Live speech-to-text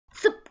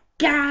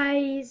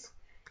guys?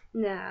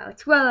 No,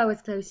 it's Well I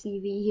Was Close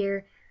TV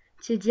here.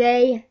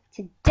 Today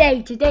is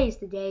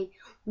the day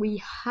we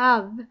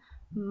have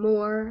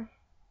more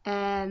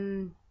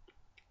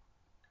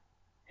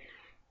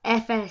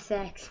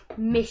FSX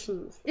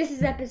missions. This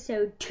is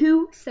episode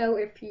 2, so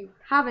if you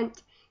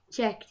haven't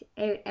checked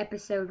out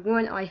episode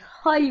 1, I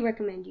highly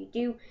recommend you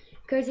do,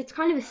 because it's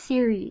kind of a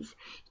series.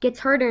 It gets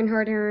harder and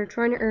harder. We're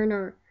trying to earn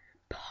our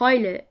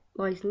pilot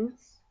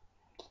license.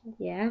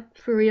 Yeah,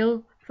 for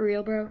real,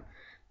 bro.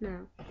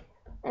 No.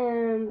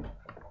 And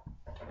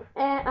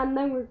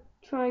then we're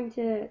trying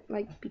to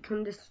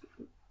become this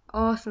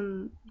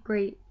awesome,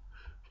 great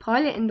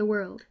pilot in the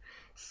world.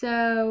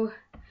 So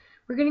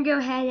we're gonna go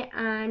ahead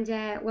and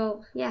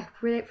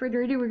without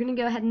further ado, we're gonna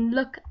go ahead and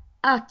look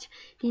at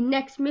the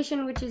next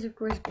mission, which is of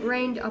course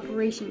ground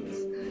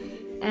operations.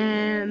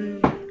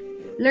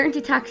 Learn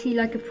to taxi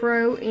like a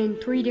pro in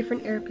 3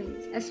 different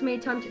airplanes.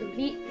 Estimated time to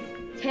complete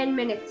 10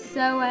 minutes.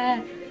 So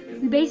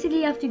we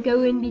basically have to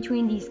go in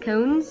between these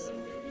cones.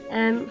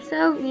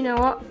 So you know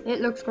what?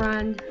 It looks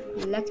grand.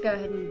 Let's go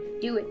ahead and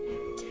do it.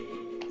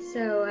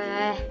 So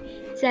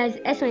it says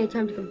estimated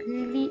time to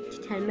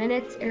complete 10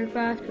 minutes.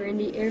 Aircraft. We're in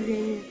the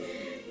airplane.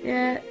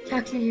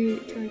 Taxi.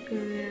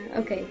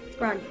 Okay,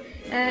 grand.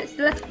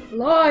 So let's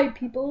fly,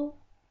 people.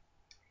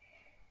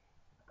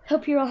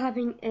 Hope you're all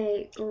having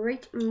a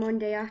great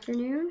Monday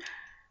afternoon,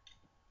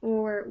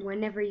 or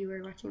whenever you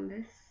are watching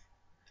this,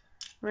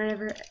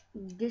 whenever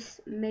this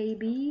may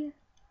be.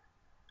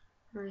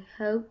 I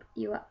hope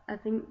you are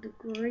having the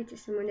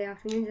greatest of Monday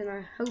afternoons, and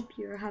I hope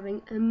you are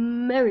having a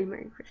Merry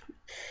Christmas.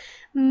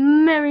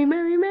 Merry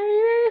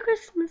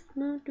Christmas.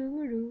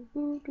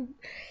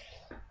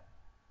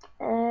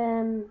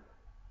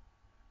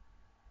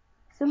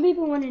 Some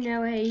people want to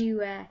know how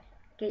you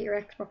get your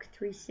Xbox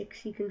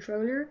 360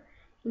 controller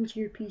into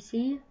your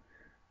PC.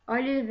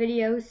 I did a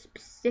video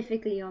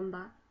specifically on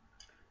that.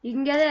 You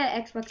can get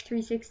an Xbox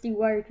 360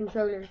 wired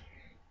controller,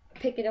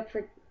 pick it up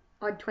for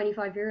odd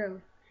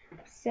 €25.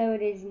 So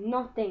it is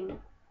nothing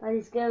that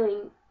is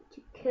going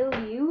to kill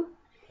you.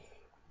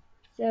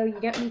 So you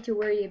don't need to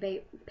worry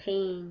about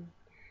paying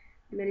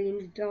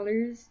millions of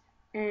dollars.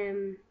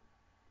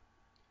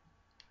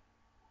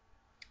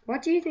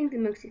 What do you think the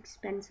most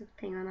expensive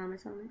thing on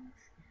Amazon is?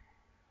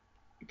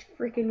 It's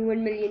freaking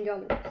 $1 million.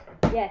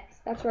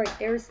 Yes, that's right.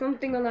 There is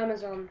something on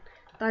Amazon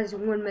that is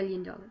 $1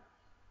 million.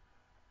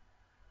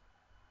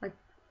 Like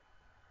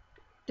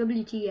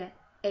WTF,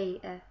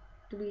 yeah.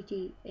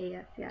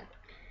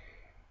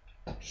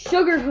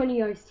 Sugar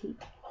honey iced tea.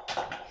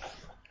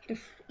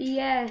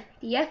 The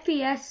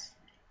FPS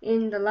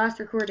in the last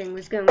recording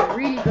was going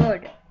really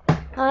good.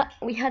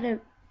 We had a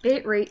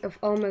bit rate of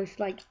almost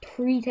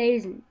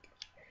 3,000.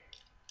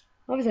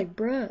 I was like,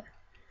 bruh.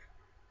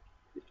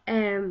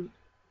 3,000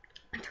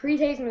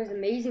 was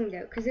amazing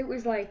though, because it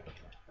was the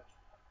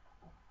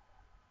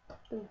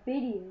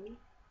video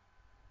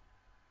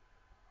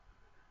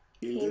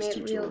came out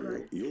real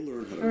good. You'll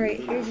learn how to Alright,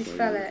 here's this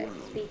fella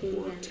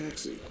speaking again.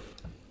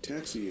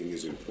 Taxiing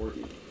is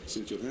important,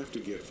 since you'll have to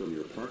get from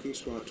your parking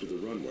spot to the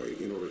runway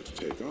in order to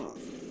take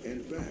off,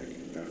 and back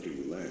after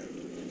you land.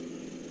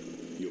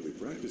 You'll be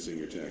practicing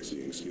your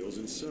taxiing skills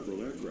in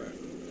several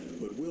aircraft,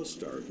 but we'll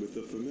start with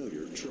the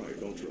familiar Trike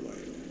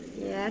Ultralight.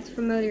 Yeah, that's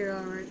familiar,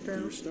 alright, bro.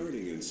 You're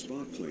starting in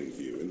spot plane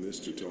view in this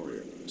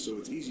tutorial, so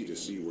it's easy to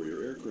see where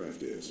your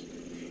aircraft is.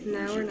 No,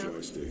 Use we're your not.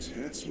 joystick's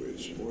hat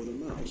switch or the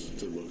mouse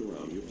to look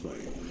around your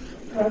plane.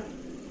 Okay.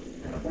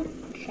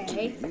 To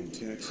begin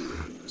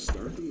taxiing,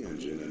 start the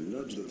engine and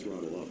nudge the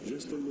throttle up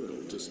just a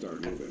little to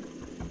start moving.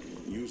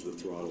 Use the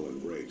throttle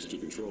and brakes to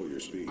control your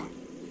speed.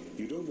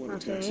 You don't want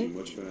to taxi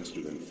much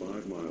faster than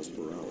 5 miles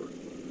per hour.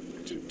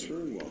 To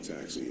turn while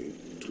taxiing,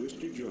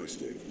 twist your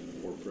joystick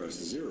or press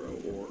 0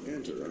 or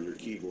enter on your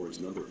keyboard's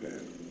number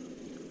pad.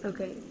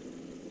 Okay.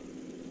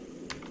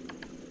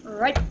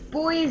 Alright,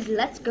 boys,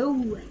 let's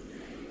go.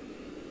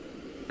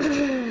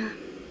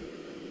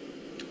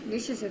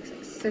 This just looks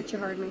like such a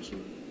hard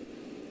mission.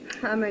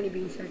 I'm only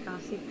being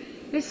sarcastic.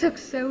 This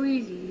looks so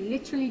easy. You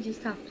literally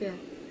just have to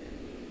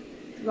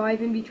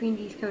drive in between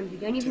these cones. You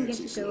don't even get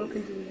to go up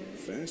into the air.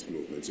 Fast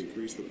movements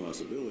increase the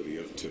possibility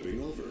of tipping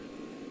over.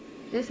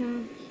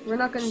 Listen, we're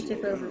not going to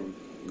tip over.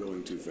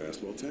 Going too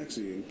fast while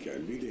taxiing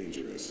can be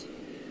dangerous.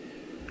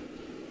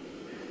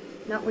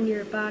 Not when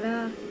you're a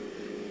badass.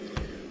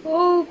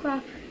 Oh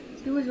crap.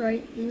 He was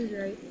right.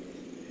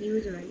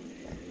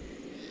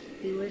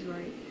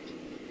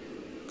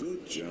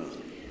 Good job.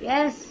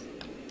 Yes.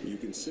 You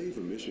can save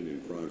a mission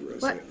in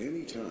progress at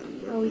any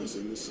time by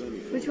pressing the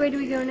semicolon. Which way do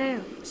we go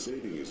now?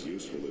 Saving is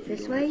useful if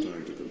this you don't have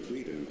time to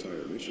complete an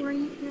entire mission. Or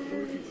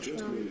if you've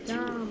just made it through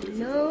a difficult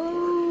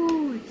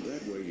part.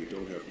 That way you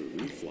don't have to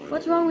refly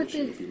the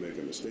mission if you make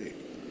a mistake.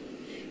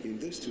 In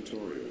this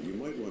tutorial, you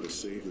might want to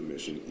save the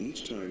mission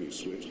each time you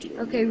switch to a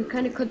Okay, we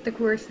kind of cut the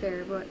course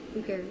there, but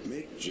who cares?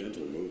 Make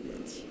gentle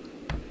movements.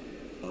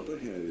 Up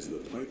ahead is the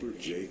Piper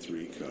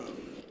J3 Cub.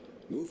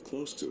 Move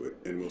close to it,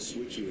 and we'll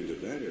switch you into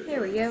that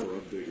aircraft for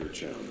a bigger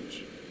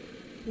challenge.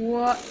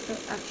 What the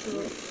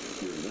actual?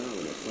 You're now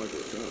in a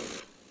Piper Cub.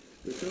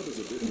 The Cub is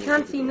a bit You more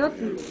can't see difficult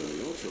to nothing. handle than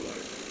the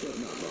ultralight, but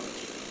not much.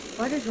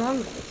 What is wrong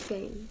with this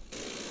game?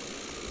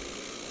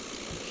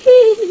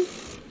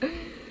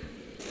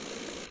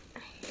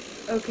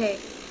 Okay.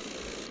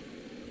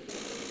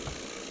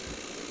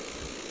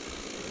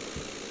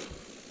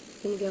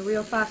 Gonna go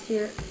real fast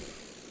here.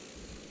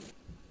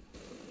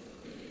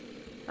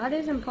 That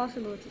is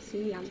impossible to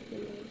see,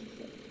 Anthony.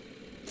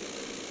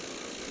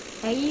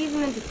 How are you even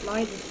meant to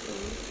fly this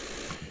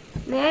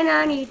thing? Man,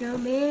 I need no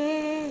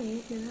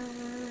man.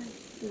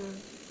 No.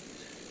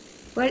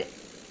 But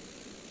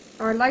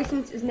our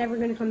license is never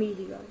gonna come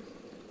easy, guys.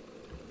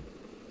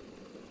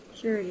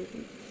 Sure it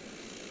isn't.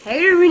 How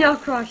did we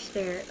not crash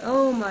there?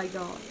 Oh my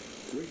god.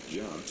 Great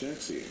job,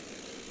 Taxi.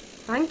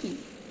 Thank you.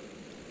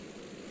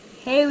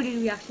 How did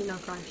we actually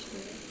not crash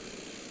there?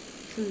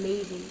 It's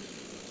amazing.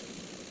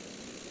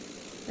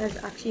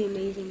 That's actually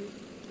amazing.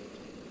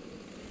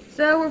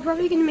 So we're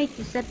probably going to make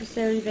this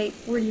episode about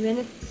 40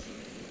 minutes.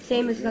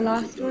 Same as the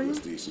last one.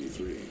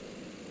 DC-3.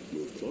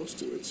 Move close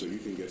to it so you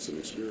can get some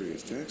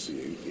experience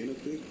taxiing in a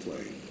big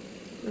plane.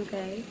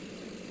 Okay.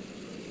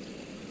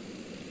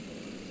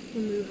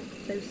 We'll move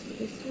close to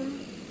this one.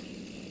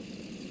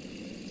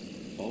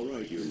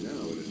 Alright, you're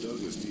now in a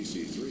Douglas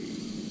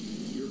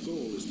DC-3. Your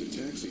goal is to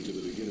taxi to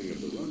the beginning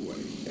of the runway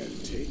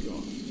and take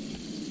off.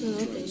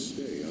 Oh, Try to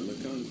stay on the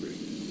concrete.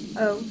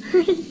 Oh.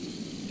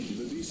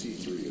 The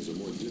DC-3 is a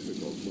more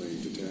difficult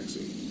plane to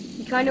taxi.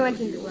 You kind of went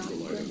in the wrong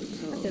Ultralight way. and the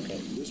Cub, That's okay.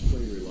 This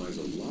plane relies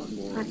a lot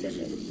more on That's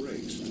using okay. the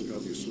brakes to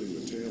help you swing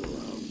the tail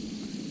around.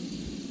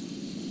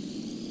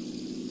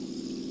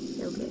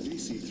 The Okay.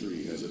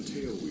 DC-3 has a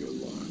tail wheel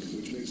lock,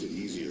 which makes it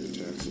easier to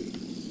taxi.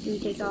 Do we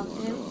take With off the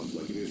lock now? off,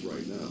 like it is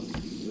right now,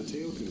 the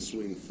tail can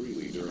swing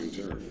freely during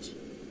turns.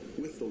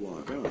 With the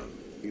lock on,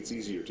 it's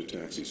easier to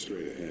taxi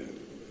straight ahead.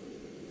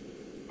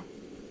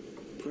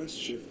 Press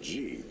Shift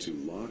G to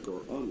lock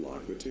or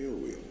unlock the tail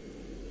wheel.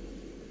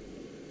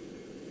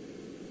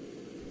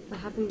 What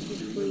happens if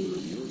Remember, we...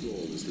 your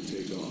goal is to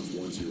take off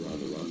once you're on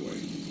the runway.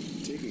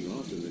 Taking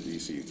off in the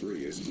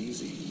DC-3 is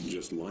easy.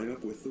 Just line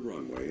up with the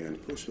runway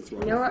and push the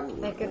throttle You know what?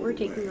 forward Heck it, all we're the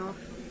taking way. off.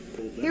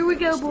 Pull back Here we on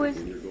the go, stick boys.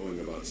 when you're going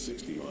about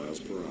 60 miles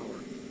per hour.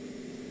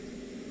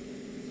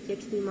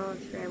 60 miles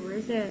per hour.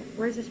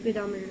 Where's the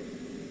speedometer?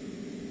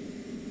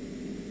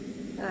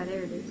 Ah,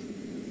 there it is.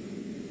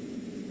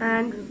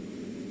 And...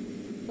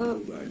 Pull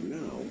back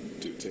now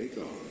to take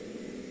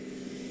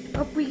off.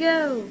 Up we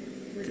go.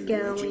 We're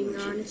going on a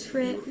Congratulations.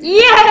 trip.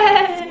 You're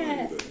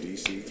Yeah! flying the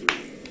DC-3.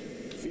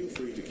 Feel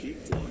free to keep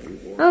flying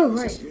or Oh,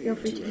 press right. escape Feel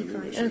free to end keep the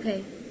going. mission.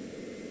 Okay.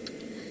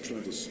 Try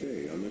to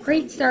stay on the Great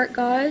concrete. start,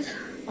 guys.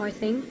 I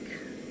think.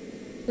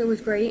 It was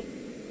great.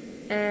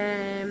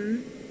 I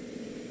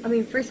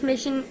mean, first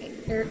mission,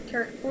 or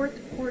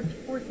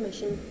fourth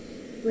mission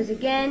was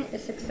again a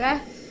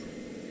success.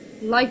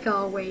 Like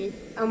always.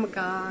 Oh my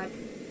god.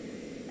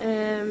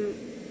 And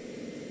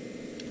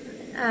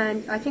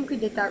I think we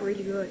did that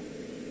really good.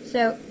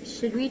 So,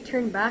 should we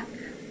turn back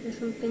or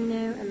something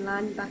now and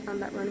land back on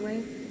that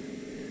runway?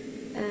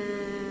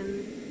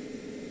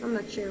 I'm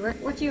not sure.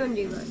 What do you want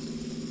to do, guys?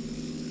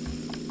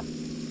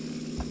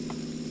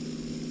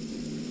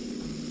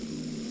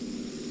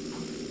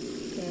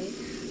 Okay.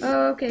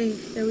 Oh, okay.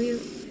 So we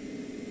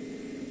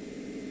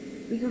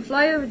can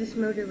fly over this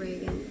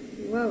motorway again.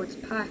 Whoa, it's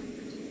packed.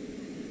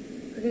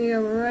 We're gonna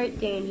go right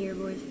down here,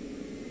 boys.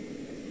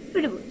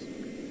 Pretty boys.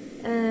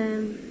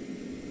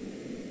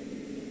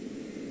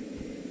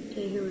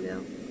 Okay, here we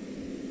go.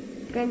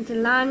 Going to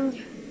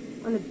land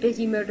on a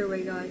busy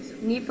motorway, guys.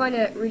 We need to find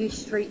a really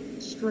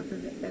straight strip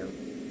of it, though.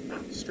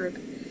 Strip.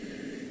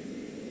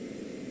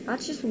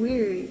 That's just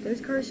weird.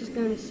 Those cars just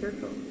go in a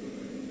circle.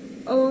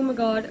 Oh my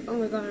god. Oh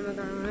my god. Oh my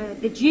god. Oh my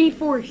god. The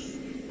G-force.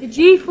 The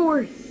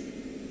G-force.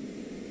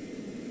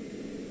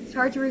 It's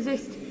hard to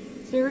resist.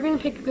 So we're gonna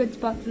pick a good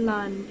spot to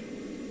land.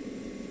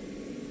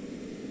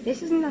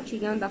 This isn't actually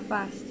going that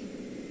fast.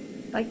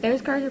 Like,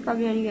 those cars are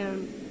probably only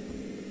going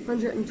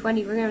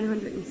 120. We're going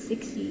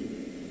 160.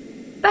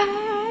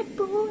 Bad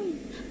boys.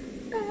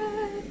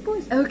 Bad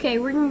boys. Okay,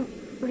 we're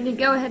gonna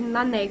go ahead and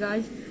land there,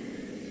 guys.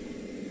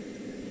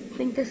 I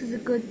think this is a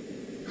good...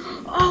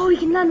 Oh, we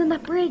can land on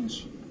that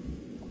bridge.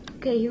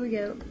 Okay, here we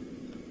go.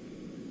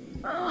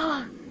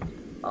 Oh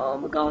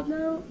my god,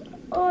 no.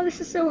 Oh, this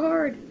is so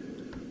hard.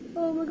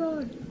 Oh my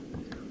god.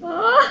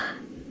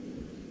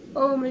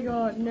 Oh my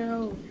god,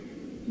 no.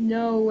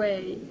 No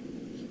way.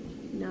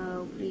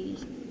 No,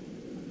 please.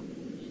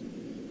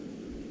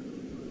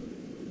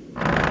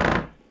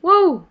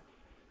 Whoa!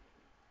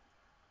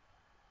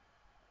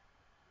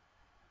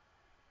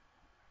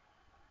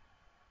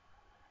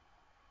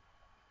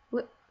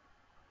 What?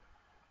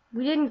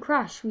 We didn't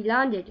crash, we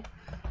landed.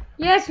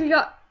 Yes, we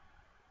got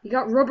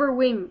rubber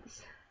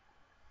wings.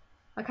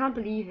 I can't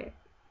believe it.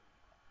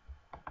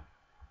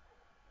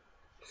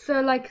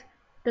 So, like,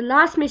 the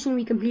last mission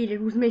we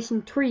completed was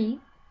mission 3.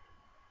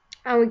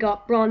 And we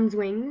got bronze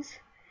wings.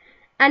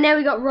 And now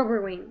we got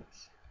rubber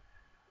wings.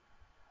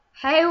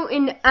 How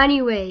in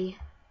any way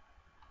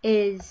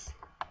is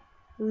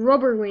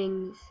rubber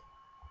wings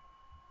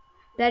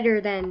better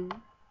than,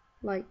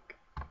 like,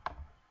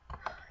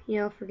 you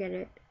know, forget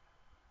it.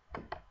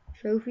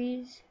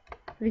 Trophies.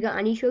 Have we got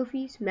any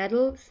trophies?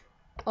 Medals?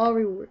 All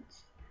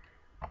rewards.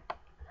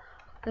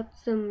 Got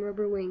some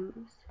rubber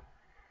wings.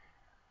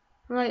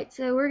 Right,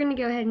 so we're gonna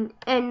go ahead and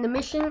end the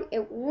mission.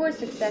 It was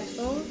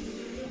successful.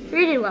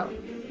 We did well.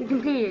 We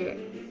completed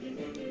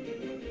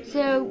it.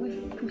 So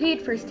we've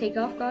completed first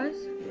takeoff, guys.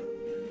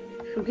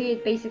 We've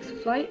completed basics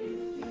of flight.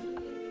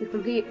 We've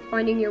completed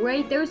finding your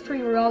way. Those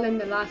three were all in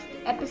the last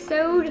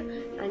episode.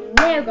 And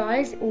now,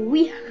 guys,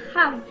 we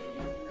have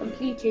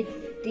completed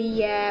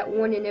the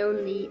one and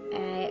only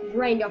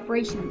ground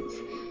operations.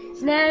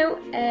 So now,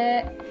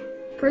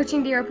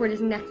 approaching the airport is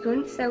the next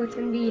one. So it's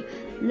going to be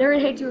learn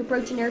how to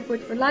approach an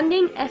airport for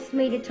landing.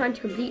 Estimated time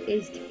to complete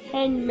is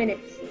 10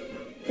 minutes.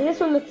 So this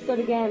one looks good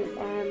again.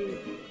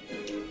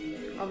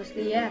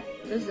 Obviously, yeah,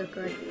 it does look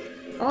good.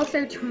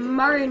 Also,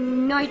 tomorrow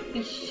night,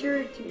 be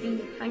sure to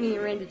be hanging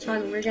around the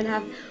channel. We're going to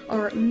have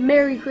our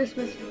Merry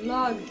Christmas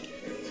vlog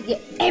to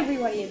get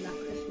everybody in that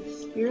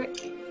Christmas spirit.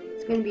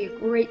 It's going to be a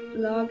great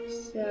vlog,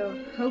 so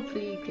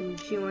hopefully you can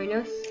join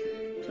us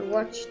to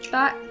watch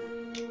that.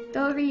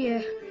 There'll be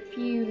a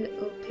few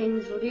little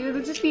things we'll do.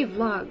 It'll just be a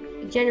vlog,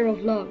 a general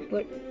vlog,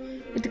 but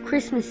with the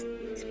Christmas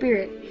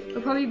spirit.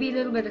 There'll probably be a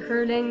little bit of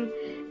hurling,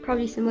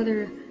 probably some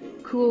other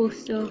cool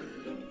stuff,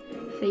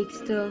 fake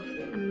stuff,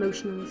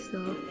 emotional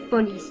stuff,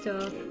 funny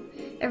stuff,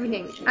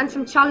 everything, and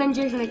some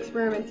challenges and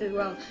experiments as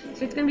well.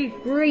 So it's going to be a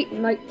great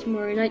night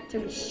tomorrow night, so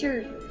be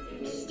sure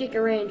to stick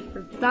around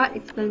for that.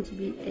 It's going to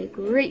be a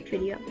great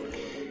video.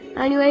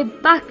 Anyway,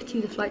 back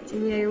to the flight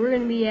simulator. We're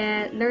going to be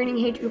learning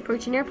how to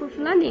approach an airport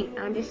for landing,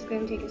 and this is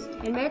going to take us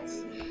 10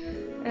 minutes.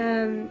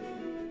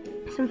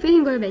 So I'm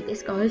feeling good about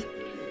this, guys.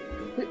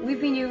 We've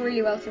been doing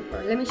really well so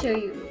far. Let me show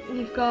you.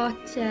 We've got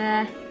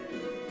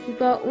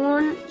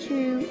 1,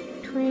 2,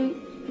 3,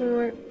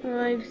 4,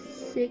 5,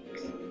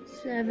 6,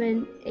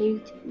 7,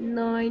 8,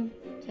 9,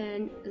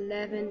 10,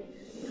 11,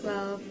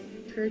 12,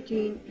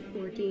 13,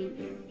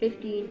 14,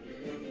 15,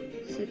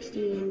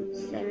 16,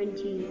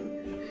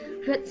 17.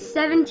 We've got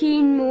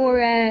 17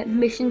 more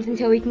missions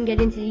until we can get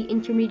into the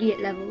intermediate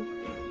level.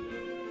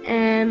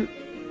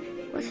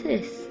 What's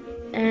this?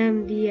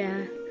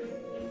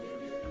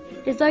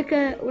 It's like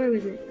a, where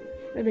was it?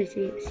 Where did I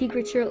see it?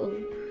 Secret shuttle.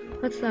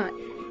 What's that?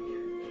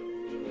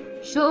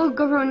 Shuttle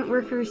government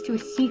workers to a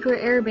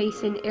secret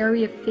airbase in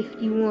Area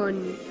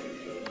 51.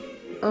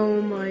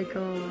 Oh my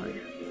god.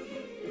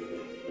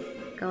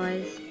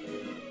 Guys.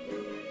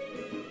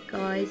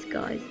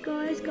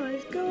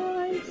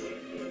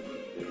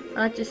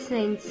 That just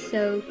sounds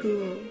so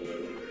cool.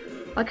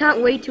 I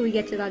can't wait till we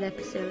get to that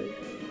episode.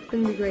 It's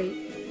gonna be great.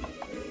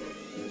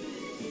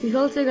 We've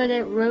also got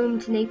a Rome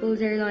to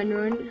Naples airline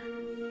run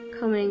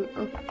coming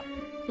up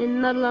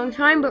in not a long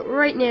time, but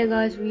right now,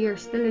 guys, we are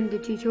still in the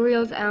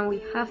tutorials and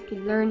we have to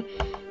learn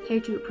how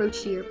to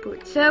approach the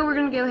airport. So we're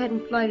gonna go ahead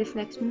and fly this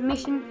next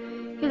mission.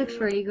 It looks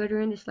very good.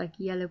 We're in this like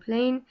yellow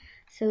plane,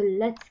 so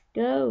let's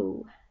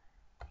go.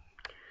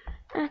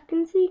 I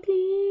can see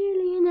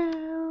clearly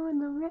now in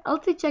the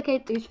also check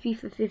out those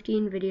FIFA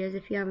 15 videos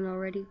if you haven't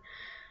already.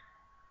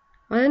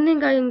 I don't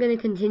think I'm going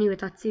to continue with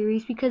that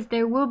series because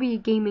there will be a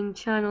gaming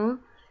channel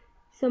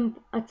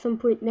at some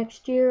point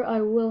next year.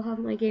 I will have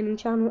my gaming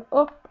channel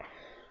up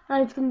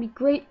and it's going to be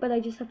great, but I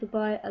just have to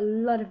buy a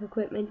lot of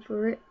equipment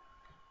for it.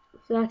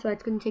 So that's why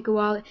it's going to take a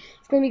while.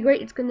 It's going to be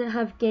great. It's going to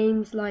have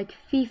games like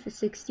FIFA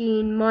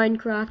 16,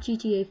 Minecraft,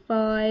 GTA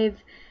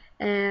 5,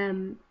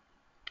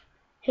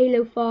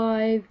 Halo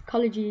 5,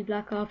 Call of Duty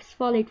Black Ops,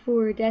 Fallout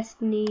 4,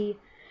 Destiny,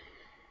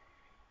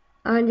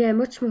 and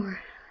much more.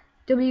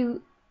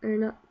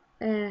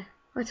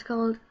 What's it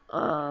called?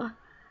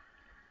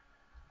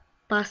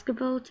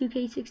 Basketball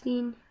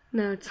 2K16?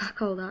 No, it's not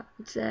called that.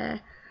 It's I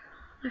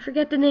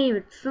forget the name.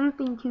 It's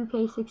something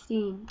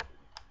 2K16.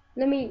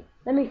 Let me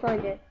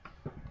find it.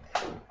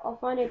 I'll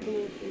find it the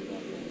name for you.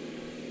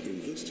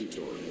 In this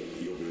tutorial,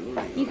 you'll be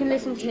learning. You can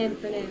listen to him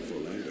for now.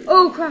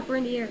 Oh crap! We're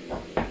in the air.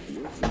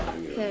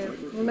 Okay,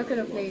 we'll look it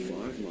up later.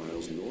 5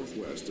 miles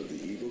northwest of the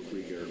Eagle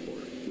Creek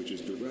Airport, which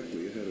is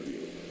directly ahead of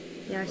you.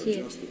 Yeah, I see it.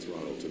 Adjust the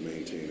throttle to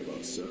maintain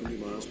about 70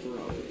 miles per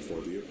hour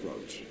for the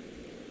approach.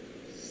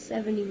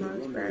 70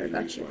 miles per hour,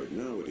 gotcha. Right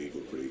now at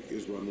Eagle Creek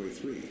is runway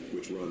 3,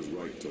 which runs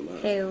right to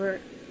left. Okay,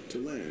 to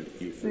land,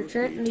 you first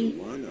need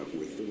to line up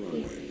with the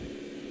runway.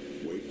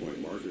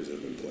 Waypoint markers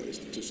have been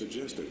placed to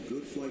suggest a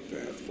good flight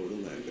path for the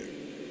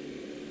landing.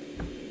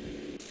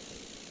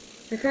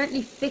 We're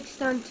currently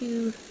fixed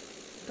onto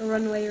the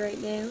runway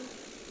right now.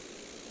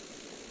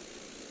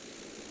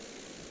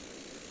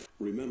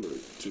 Remember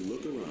to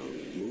look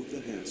around, move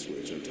the hat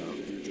switch on top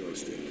of your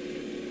joystick,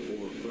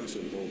 or press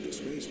and hold the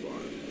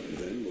spacebar,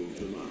 then move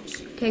the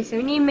mouse. Okay, so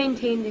we need to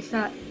maintain this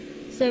at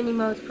 70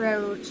 miles per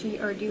hour, which we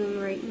are doing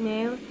right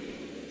now.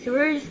 So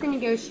we're just going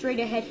to go straight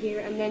ahead here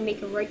and then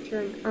make a right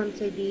turn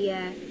onto the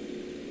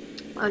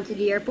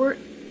airport.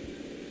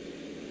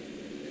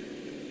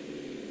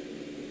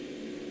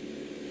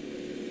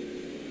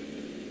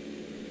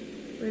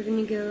 We're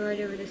going to go right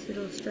over this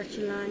little stretch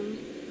of land.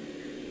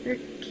 We're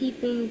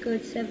keeping a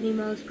good 70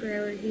 miles per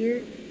hour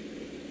here.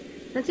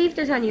 Let's see if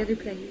there's any other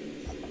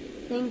planes.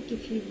 think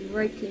if you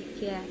right click,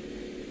 yeah,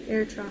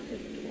 air traffic,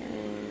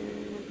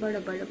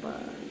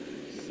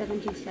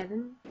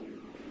 727.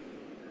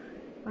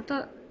 I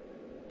thought,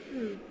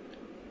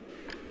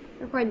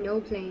 they're quite an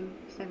old plane,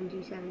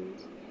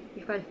 727s.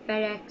 You've got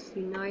FedEx,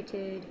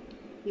 United,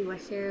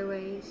 US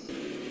Airways.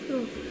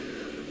 Cool.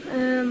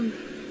 I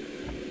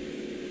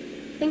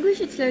think we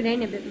should slow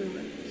down a bit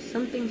more.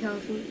 Something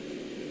tells me,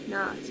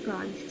 nah, it's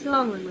gone. It's a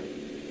long runway.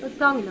 It's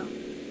long enough.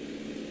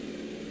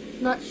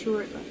 It's not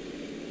short, like.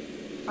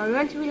 Are we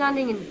meant to be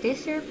landing in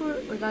this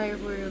airport or that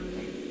airport over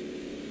there?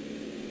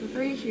 I'm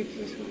pretty sure it's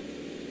this one.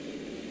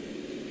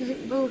 Because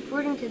well,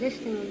 according to this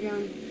thing, we're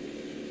going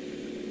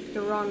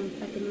the wrong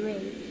fucking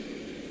way.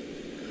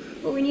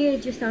 But we need to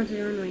just onto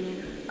the runway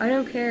now. I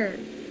don't care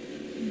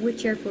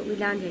which airport we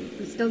landed.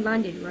 We still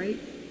landed, right?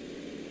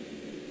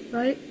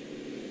 Right?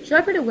 Should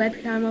I put a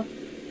webcam up,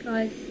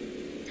 guys?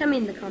 Tell me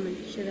in the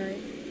comments, should I?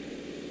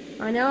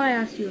 I know I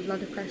asked you a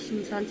lot of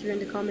questions to answer in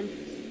the comments,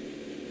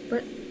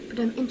 but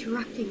I'm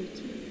interacting with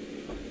you.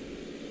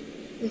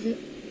 Is it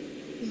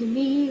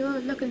me you're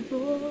looking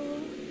for?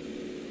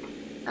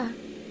 I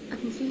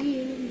can see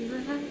it in your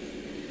eyes.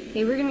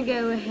 Okay, we're gonna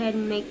go ahead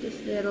and make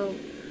this little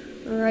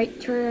right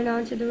turn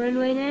onto the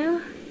runway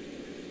now.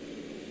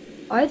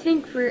 I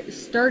think for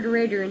starter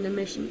in the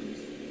missions,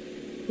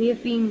 we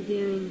have been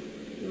doing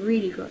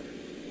really good.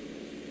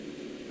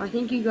 I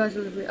think you guys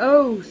will agree.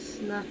 Oh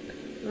snap!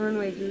 The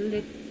runway's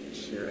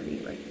literally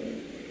right there.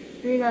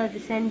 We gotta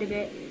descend a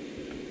bit.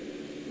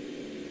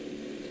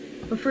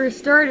 But for a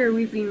starter,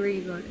 we've been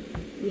really good.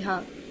 We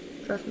have.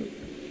 Trust me.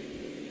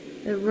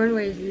 The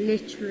runway is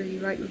literally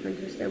right in front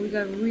of us there. We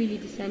gotta really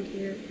descend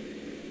here.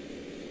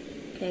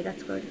 Okay,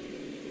 that's good.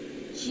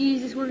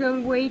 Jesus, we're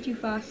going way too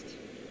fast.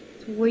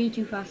 It's way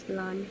too fast to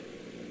land.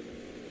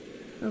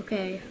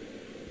 Okay.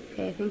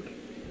 Okay, I think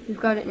we've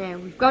got it now.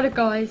 We've got it,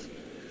 guys.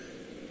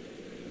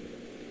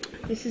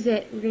 This is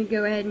it. We're gonna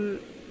go ahead and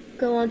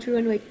go on to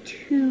runway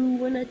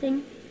 21, I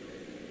think.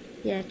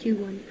 Yeah,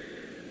 21.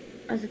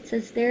 As it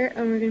says there,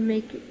 and we're gonna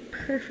make it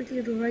perfectly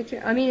the right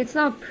turn. I mean, it's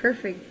not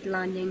perfect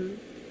landing.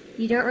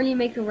 You don't really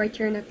make a right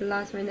turn at the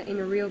last minute in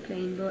a real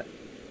plane, but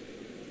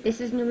this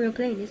isn't a real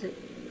plane, is it?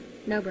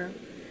 No, bro.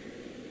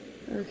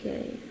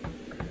 Okay.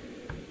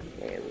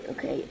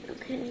 Okay,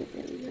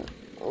 there we go.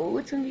 Oh,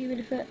 it's gonna be a bit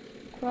of a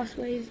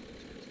crossways.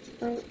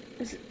 Oh,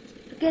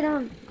 get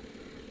on.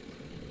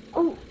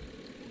 Oh,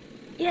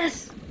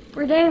 yes,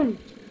 we're down.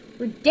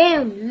 We're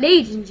down,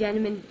 ladies and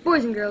gentlemen,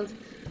 boys and girls.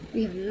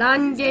 We have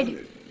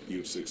landed.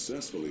 You've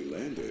successfully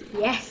landed.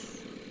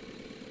 Yes.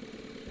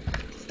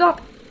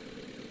 Stop.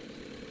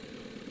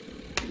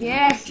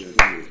 Yes.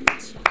 Gentle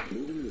movements.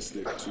 Moving the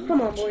stick too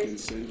Come on, much boys. can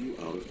send you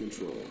out of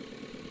control.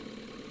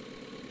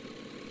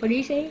 What do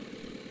you say?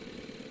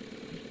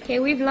 Okay,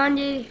 we've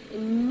landed.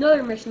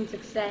 Another mission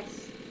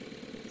success.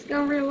 It's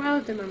going real well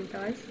at the moment,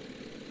 guys.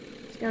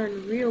 It's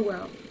going real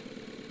well.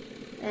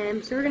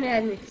 So we're gonna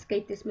head and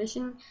escape this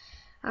mission.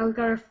 We've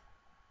got our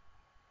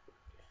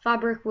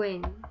fabric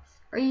wings.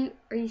 Are you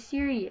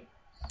serious?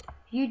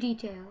 View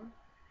detail.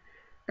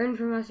 Earn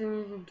from us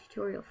in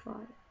tutorial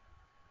 5.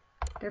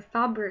 They're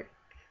fabric.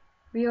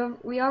 We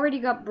already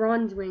got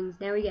bronze wings.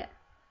 Now we get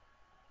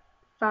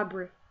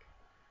fabric.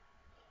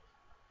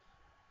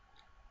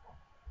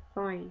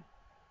 Fine.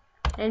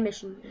 End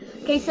mission.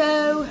 Okay,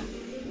 so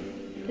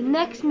the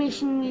next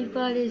mission we've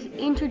got is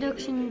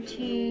Introduction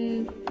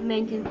to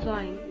Maintenance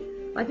Flying.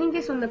 I think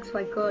this one looks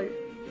quite good.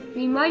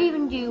 We might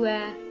even do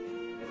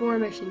 4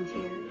 missions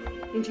here.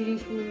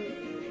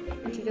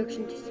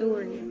 Introduction to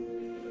Soaring.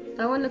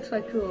 That one looks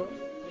quite cool,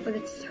 but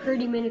it's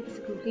 30 minutes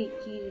to complete.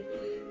 Jesus.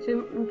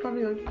 So we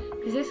probably won't,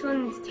 because this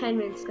one's 10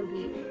 minutes to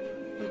complete,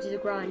 which is a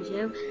grand, you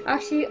know.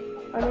 Actually,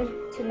 I meant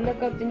to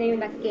look up the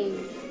name of that game.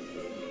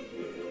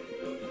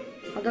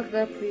 I'll look it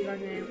up for you right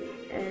now.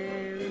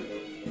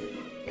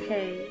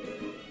 Okay.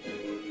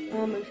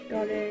 Almost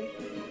got it.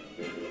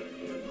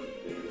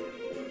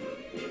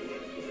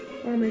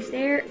 Almost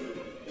there.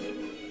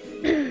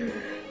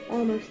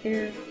 Almost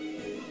there.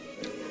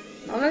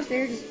 Almost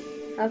there. Just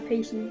have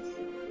patience.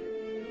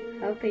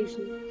 Have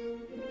patience.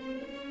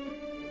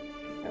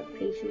 Have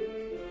patience.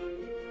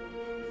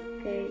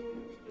 Okay.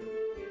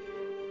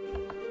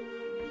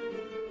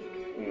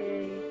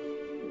 Okay.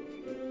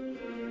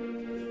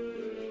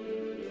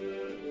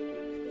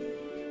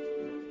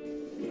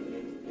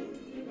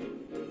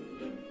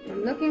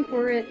 I'm looking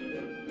for it.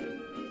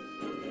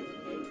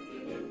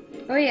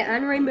 Oh yeah,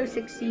 and Rainbow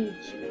Six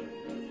Siege.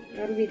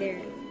 That'll be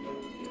there.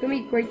 It's gonna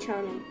be a great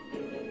channel.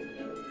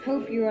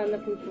 Hope you're all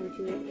looking forward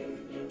to it.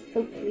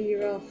 Hopefully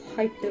you're all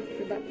hyped up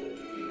for that.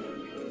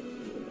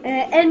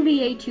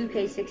 NBA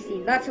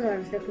 2K16. That's what I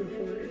was looking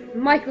for.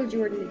 Michael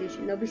Jordan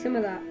edition. There'll be some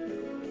of that.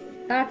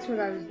 That's what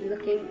I was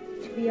looking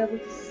to be able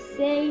to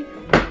say.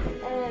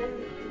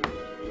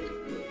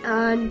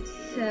 And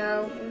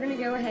so we're gonna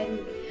go ahead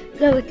and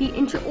go with the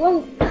intro.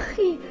 Whoa!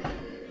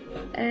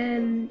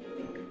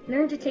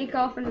 Learn to take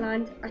off and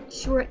land at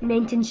short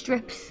maintenance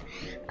strips,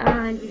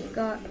 and we've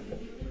got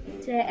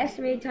the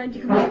estimated time to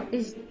complete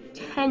is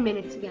 10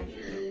 minutes again.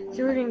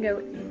 So we're gonna go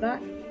with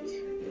that.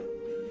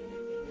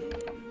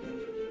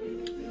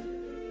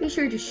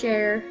 sure to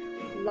share,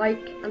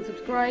 like, and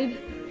subscribe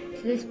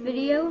to this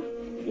video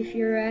if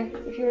you're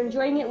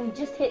enjoying it. We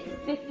just hit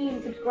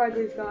 15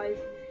 subscribers, guys,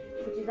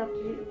 which is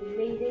absolutely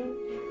amazing.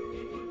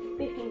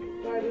 15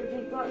 subscribers.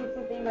 We've gotten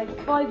something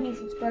like 5 new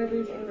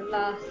subscribers in the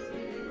last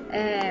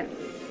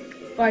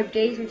 5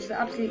 days, which is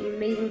absolutely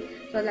amazing.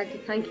 So I'd like to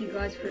thank you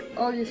guys for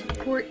all your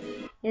support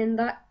in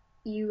that.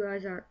 You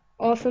guys are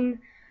awesome.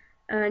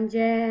 And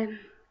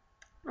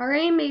our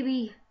aim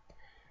maybe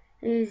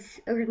is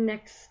over the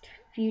next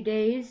few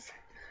days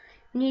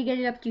we need to get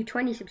it up to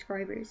 20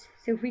 subscribers.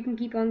 So if we can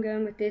keep on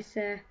going with this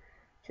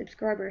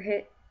subscriber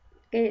hit,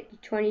 get it to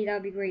 20, that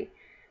would be great.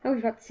 Now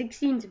we've got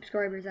 16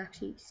 subscribers,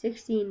 actually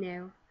 16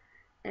 now.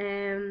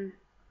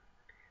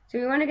 So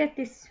we want to get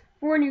this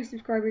 4 new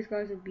subscribers,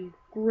 guys. Would be a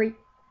great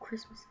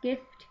Christmas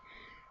gift.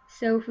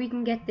 So if we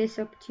can get this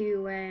up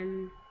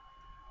to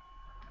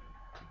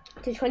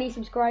 20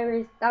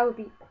 subscribers, that would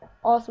be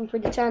awesome for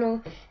the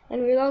channel,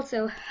 and will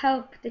also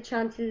help the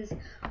chances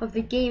of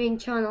the gaming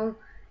channel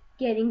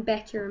getting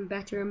better and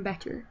better and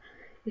better,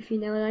 if you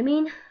know what I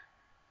mean.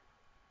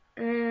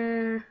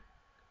 I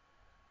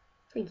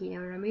think you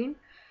know what I mean.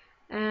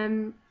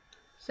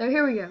 So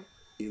here we go.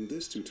 In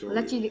this tutorial,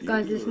 I'll let you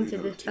guys you'll listen learn to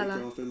how this take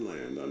fella. off and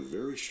land on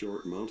very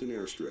short mountain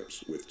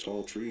airstrips with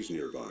tall trees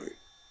nearby.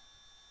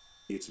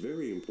 It's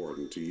very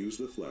important to use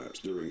the flaps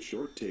during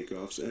short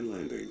takeoffs and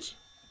landings.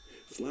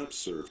 Flaps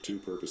serve 2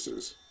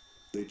 purposes.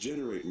 They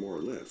generate more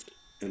lift,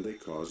 and they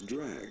cause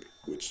drag,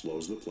 which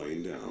slows the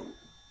plane down.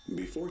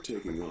 Before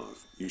taking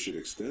off, you should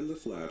extend the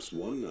flaps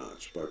 1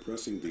 notch by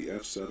pressing the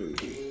F7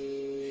 key.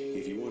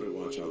 If you want to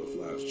watch how the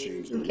flaps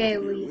change the look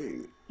of your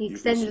wing, you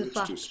can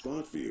switch to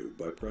spot view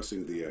by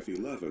pressing the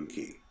F11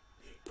 key.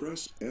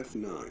 Press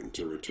F9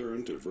 to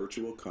return to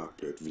virtual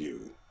cockpit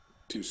view.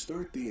 To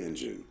start the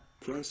engine,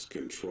 press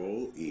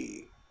Ctrl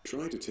E.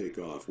 Try to take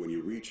off when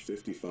you reach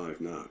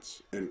 55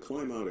 knots and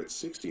climb out at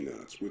 60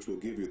 knots, which will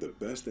give you the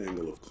best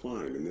angle of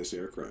climb in this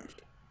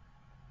aircraft.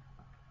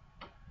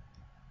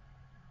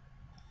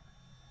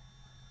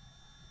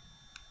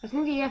 I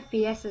think the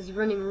FPS is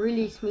running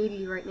really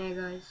smoothly right now,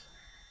 guys.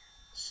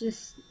 It's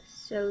just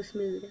so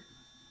smooth.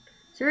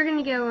 So we're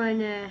gonna go on.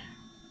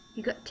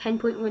 You got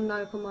 10.1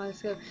 nautical miles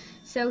to go.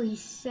 So he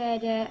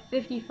said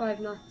 55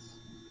 knots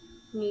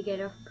when you get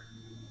up.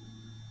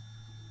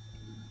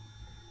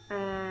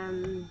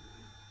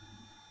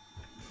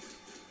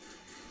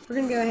 We're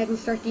gonna go ahead and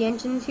start the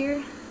engines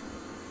here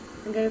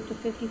and get up to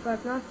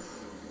 55 knots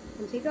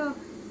and take off.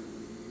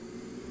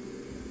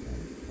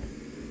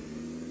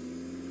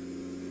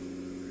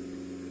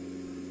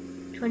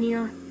 $20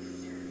 knots,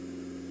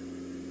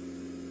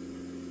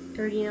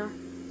 30 knots,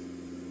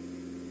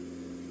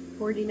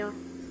 40 knots,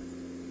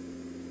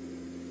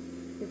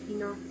 50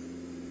 knots,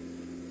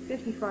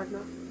 55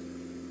 knots.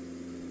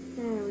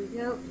 There we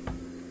go.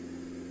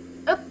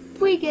 Up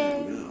we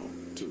go. Now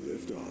to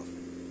lift off.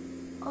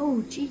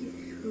 Oh Jesus,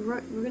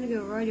 we're gonna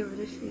go right over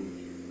this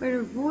thing. Better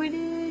avoid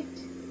it.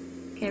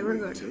 Okay, we're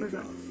good. We're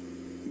good.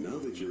 Now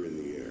that you're in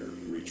the air,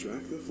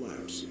 retract the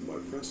flaps by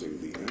pressing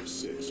the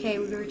F6. Okay,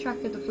 we've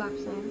retracted the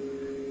flaps now.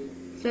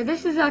 So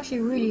this is actually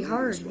really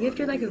hard. You have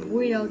to like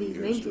avoid all these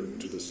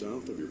mountains. To the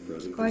south of your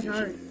present Quite position.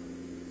 hard.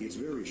 It's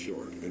very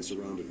short and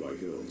surrounded by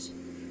hills,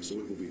 so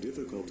it will be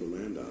difficult to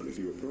land on if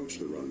you approach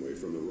the runway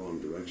from the wrong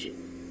direction.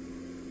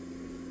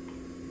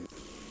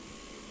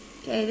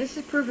 Okay, this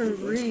is proving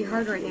really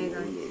hard right now,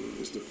 guys.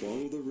 Is to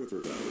follow the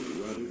river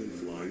valley rather than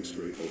flying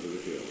straight over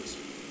the hills.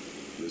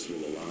 This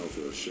will allow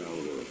for a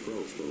shallower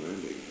approach for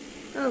landing.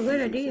 Oh,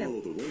 good idea, Follow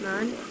the waypoint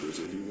man. markers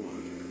if you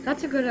want.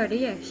 That's a good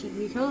idea, actually.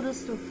 He told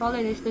us to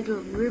follow this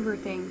little river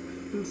thing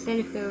instead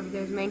of go over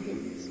those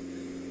mountains.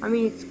 I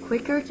mean, it's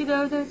quicker to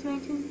go over those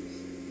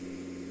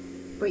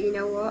mountains. But you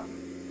know what?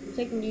 I'm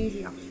taking the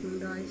easy option,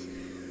 guys.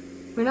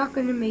 We're not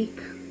going to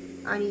make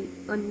any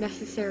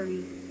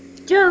unnecessary...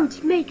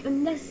 Don't make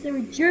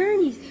unnecessary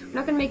journeys! We're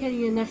not going to make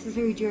any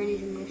unnecessary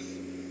journeys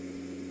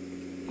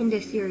in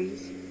this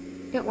series.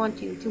 Don't want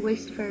to. It's a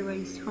waste of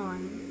everybody's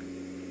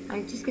time.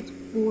 And it just gets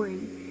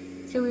boring.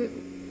 So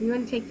we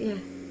want to take the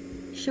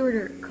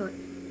shorter cut.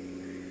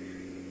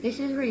 This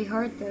is really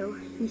hard though.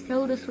 He's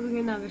told us we're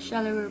going to have a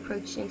shallower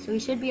approach thing, so we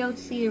should be able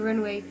to see the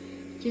runway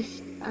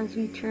just as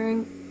we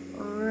turn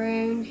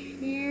around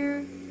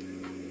here.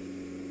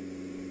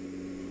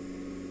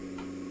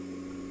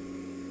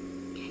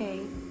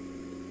 Okay.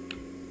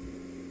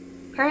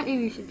 Apparently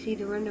we should see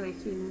the runway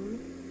soon.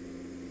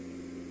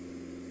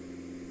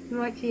 We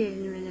might see it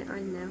in a minute, I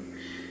don't know.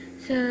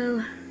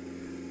 So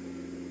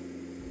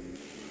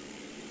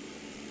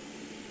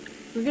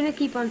we're gonna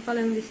keep on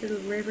following this little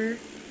river.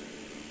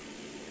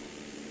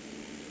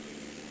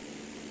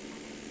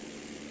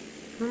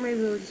 Or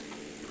maybe we'll just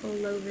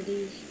pull over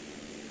these.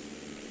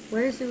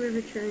 Where's the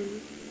river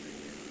turn?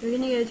 We're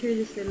gonna go through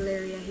this little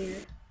area here.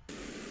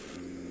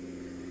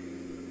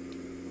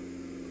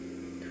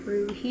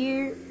 Through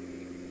here.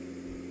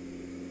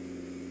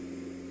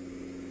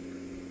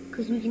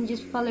 Because we can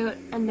just follow it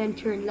and then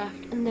turn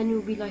left, and then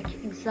we'll be like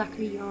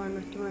exactly on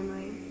with the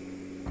runway.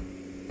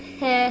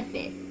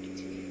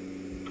 Perfect.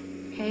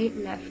 Okay,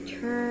 left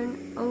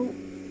turn. Oh,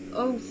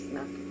 oh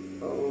snap.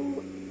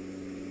 Oh,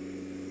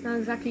 it's not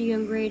exactly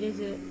going great,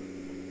 is it?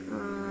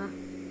 Come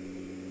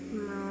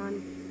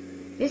on.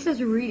 This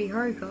is really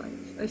hard,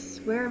 guys. I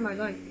swear on my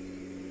life.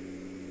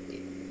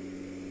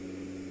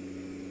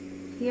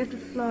 You have to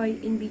fly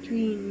in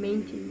between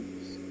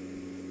mountains.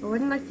 I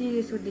wouldn't like to do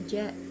this with the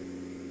jet.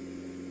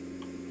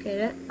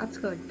 Okay, that's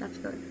good. That's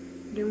good.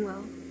 Doing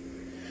well.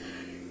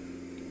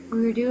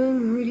 We're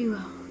doing really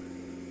well.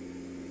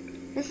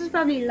 This is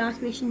probably the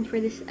last mission for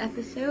this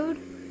episode.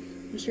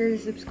 Be sure to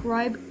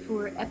subscribe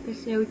for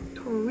episode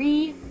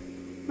 3,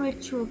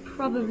 which will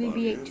probably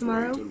be it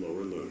tomorrow. To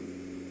Lower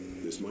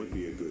Loon. This might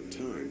be a good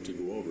time to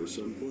go over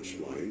some bush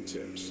flying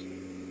tips.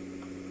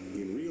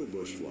 In real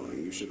bush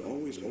flying, you should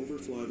always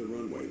overfly the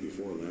runway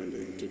before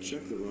landing to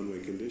check the runway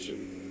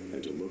condition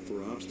and to look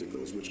for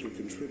obstacles which could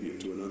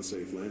contribute to an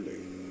unsafe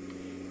landing.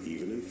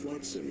 Even in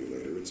Flight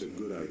Simulator, it's a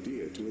good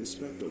idea to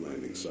inspect a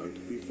landing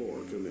site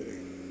before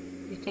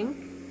committing. You think?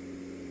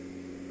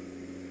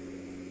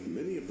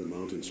 Many of the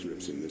mountain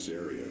strips in this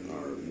area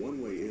are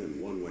one-way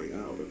in, one-way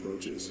out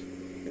approaches,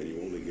 and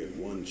you only get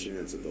one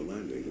chance at the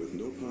landing with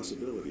no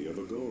possibility of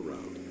a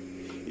go-around.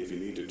 If you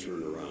need to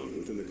turn around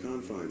within the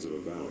confines of a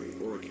valley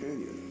or a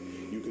canyon,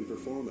 you can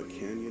perform a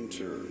canyon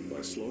turn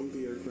by slowing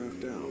the aircraft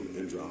down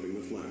and dropping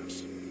the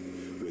flaps.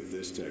 With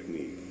this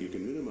technique, you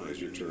can minimize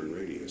your turn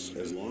radius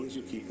as long as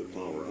you keep the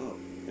power up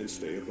and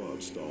stay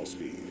above stall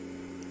speed.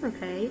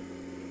 Okay.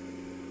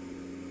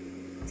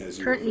 As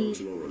you Currently,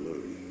 approach Lower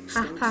Loon,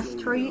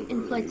 3:30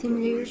 in Flight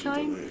Simulator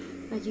time,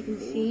 as you can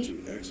see.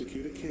 To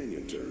execute a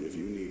canyon turn if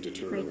you need to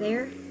turn Right around.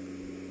 there.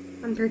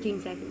 On 13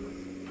 seconds.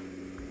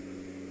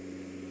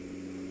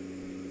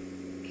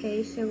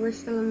 Okay, so we're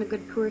still on a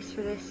good course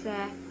for this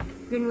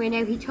runway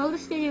now. He told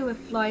us to do a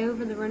fly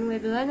over the runway,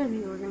 but I don't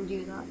think we're going to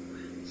do that.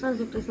 Sounds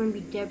like there's going to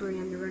be debris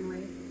on the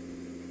runway.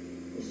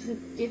 This is a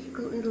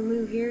difficult little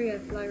move here. You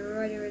fly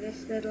right over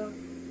this little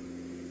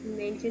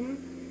mountain.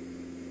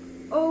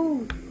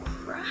 Oh,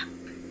 crap.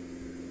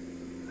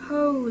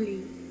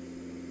 Holy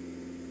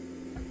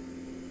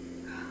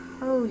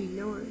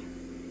Lord.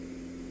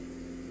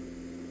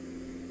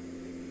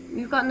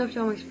 We've gotten up to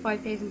almost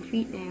 5,000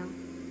 feet now.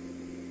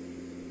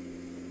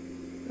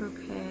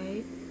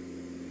 Okay.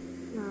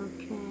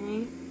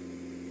 Okay.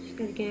 Just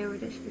gotta get over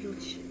this little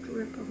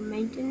strip of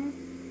mountain.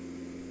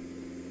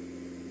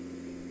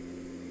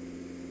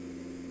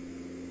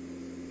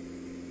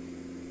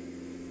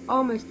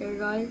 Almost there,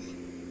 guys.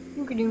 I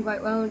think we're doing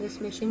quite well with this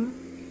mission.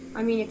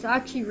 I mean, it's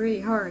actually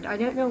really hard. I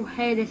don't know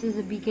how this is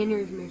a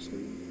beginner's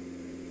mission,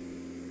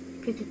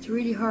 because it's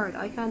really hard.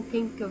 I can't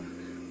think of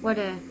what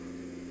a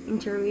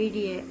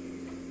intermediate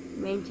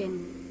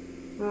mountain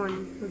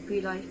one would be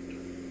like.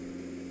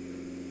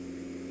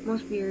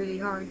 Must be really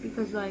hard,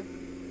 because like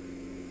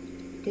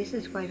this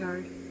is quite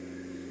hard.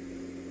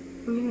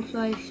 I'm gonna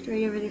fly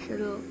straight over this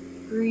little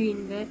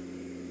green bit.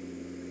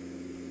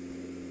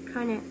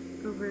 Kinda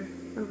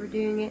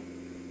overdoing it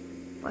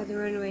by the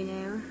runway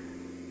now.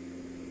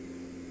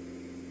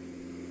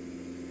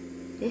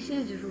 This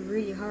is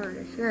really hard,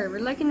 I swear. We're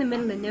like in the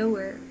middle of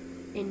nowhere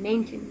in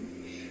mountains.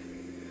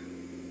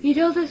 He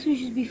told us we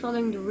should be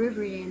following the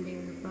river down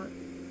there, but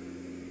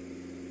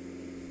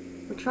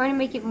we're trying to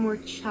make it more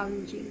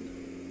challenging,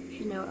 if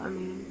you know what I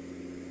mean.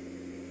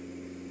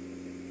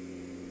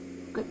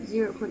 Got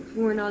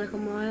 0.4 nautical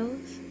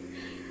miles.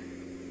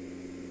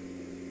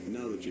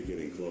 Now that you're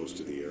getting close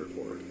to the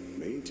airport,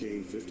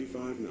 maintain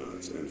 55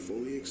 knots and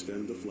fully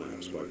extend the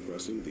flaps by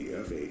pressing the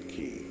F8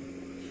 key.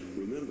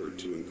 Remember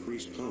to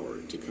increase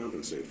power to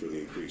compensate for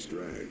the increased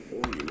drag,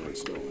 or you might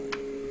stall.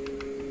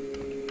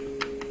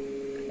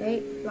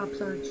 Okay,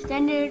 flaps are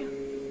extended.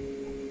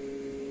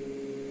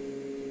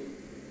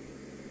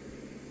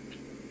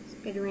 Let's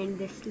get around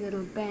this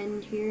little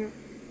bend here.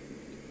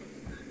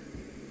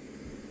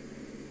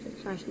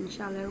 It's nice and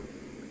shallow.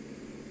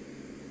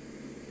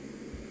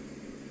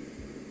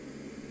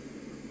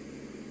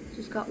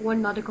 Just got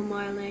 1 nautical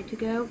mile now to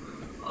go.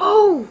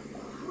 Oh,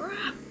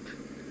 crap!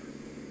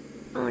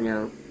 Oh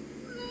no.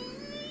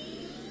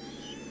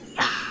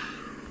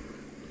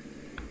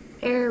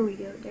 There we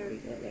go, there we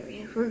go, there we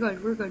go. We're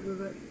good, we're good, we're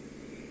good.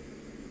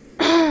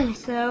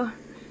 So,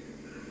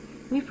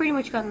 we've pretty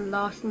much gotten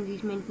lost in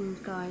these mountains,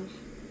 guys.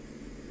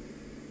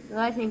 But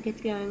I think it's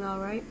going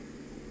alright.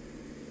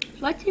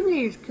 Flight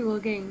Simulator is a cool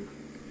game.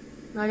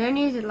 Not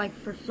only is it like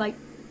for Flight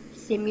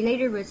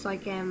Simulator, but it's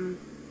like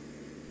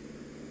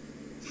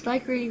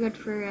really good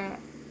for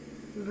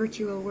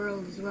virtual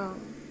world as well.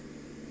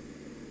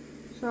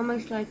 It's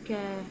almost like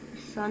a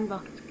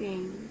sandbox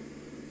game.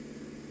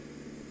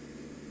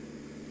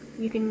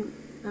 You can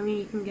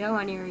go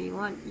anywhere you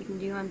want. You can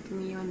do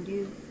anything you want to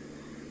do.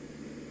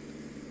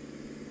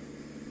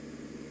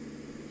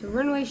 The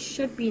runway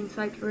should be in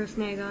sight for us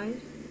now,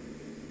 guys.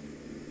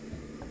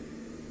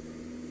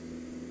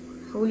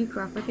 Holy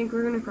crap, I think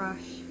we're gonna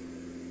crash.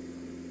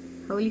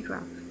 Holy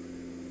crap.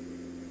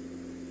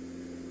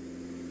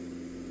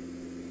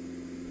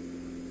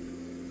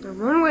 The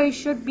runway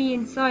should be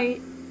in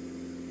sight.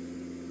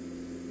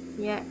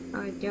 Yet,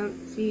 I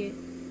don't see it.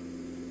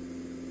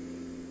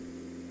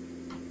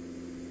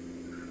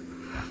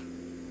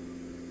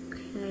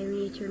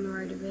 turn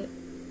right a bit.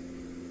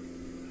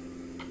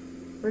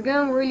 We're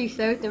going really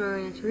slow at the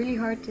moment. It's really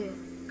hard to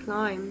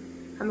climb.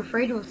 I'm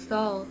afraid we'll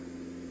stall.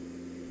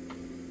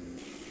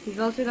 We've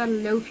also got a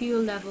low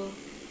fuel level,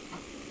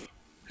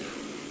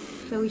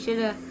 so we should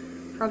have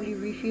probably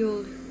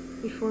refueled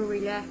before we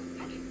left.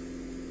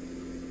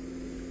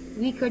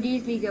 We could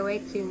easily go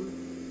out soon.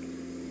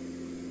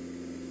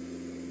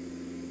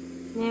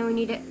 Now we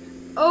need it.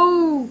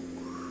 Oh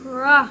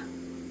crap!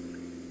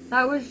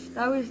 That was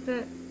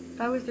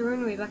the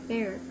runway back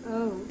there.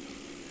 Oh.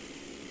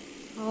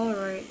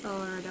 Alright. I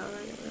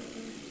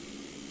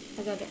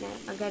got it now.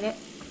 I got it.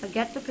 I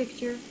get the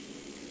picture.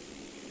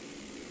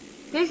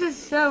 This is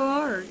so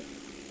hard.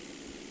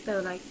 So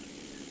like.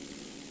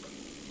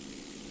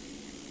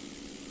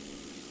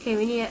 Okay,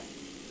 we need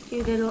to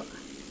do a little.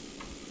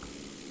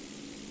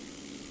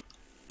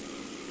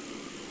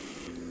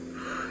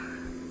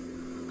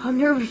 I'm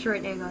nervous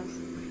right now, guys.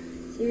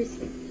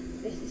 Seriously,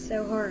 this is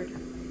so hard.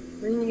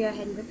 We're gonna go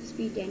ahead and put the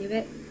speed down a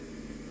bit.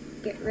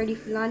 Get ready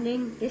for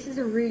landing. This is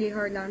a really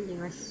hard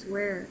landing, I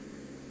swear.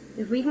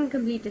 If we can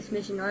complete this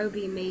mission, I would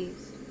be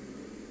amazed.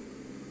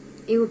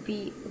 It would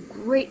be a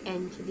great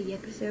end to the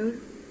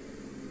episode.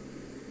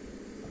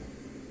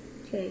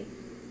 Okay.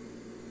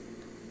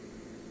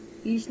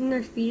 Houston,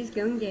 our speed is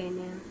going down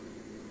now.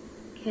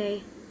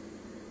 Okay.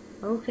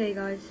 Okay,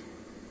 guys.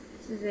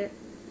 This is it.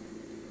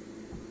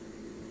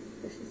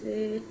 This is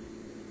it.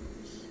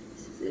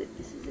 This is it.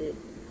 This is it.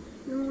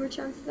 No more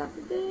chances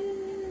after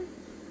this.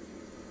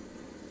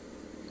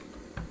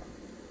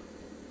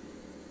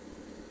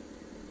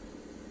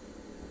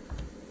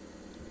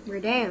 We're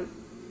down.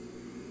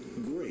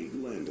 Great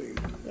landing.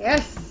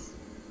 Yes.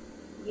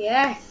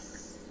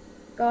 Yes.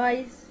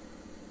 Guys.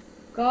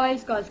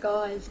 Guys.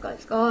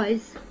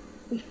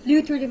 We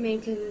flew through the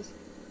mountains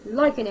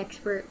like an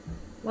expert.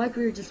 Like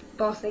we were just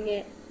bossing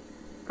it.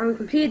 And we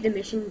completed the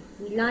mission.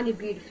 We landed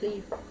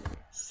beautifully.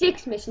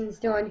 6 missions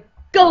done.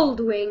 Gold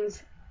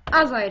wings.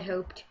 As I had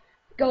hoped.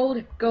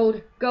 Gold.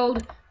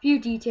 View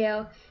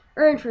detail.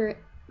 Earned for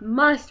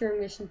mastering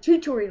mission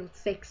tutorial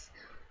 6.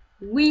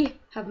 We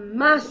have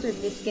mastered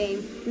this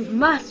game. We've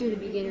mastered the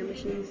beginner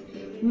missions.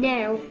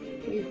 Now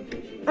we're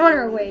on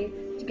our way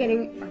to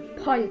getting our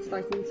pilot's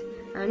license,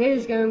 and it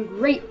is going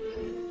great.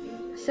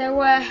 So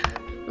we'll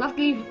have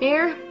to leave it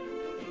there.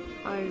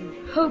 I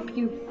hope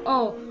you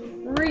all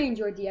really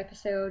enjoyed the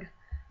episode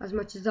as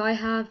much as I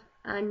have,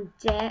 and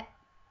we'll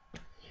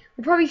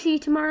probably see you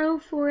tomorrow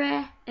for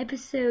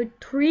episode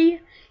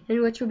 3,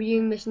 in which we'll be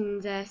doing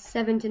missions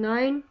 7 to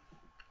 9.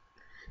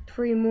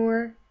 3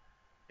 more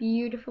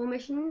beautiful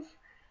missions,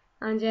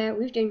 and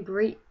we've done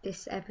great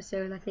this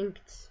episode. I think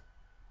it's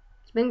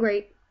been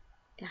great.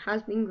 It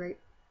has been great.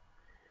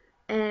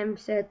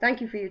 So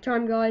thank you for your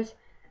time, guys,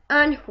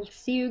 and we'll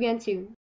see you again soon.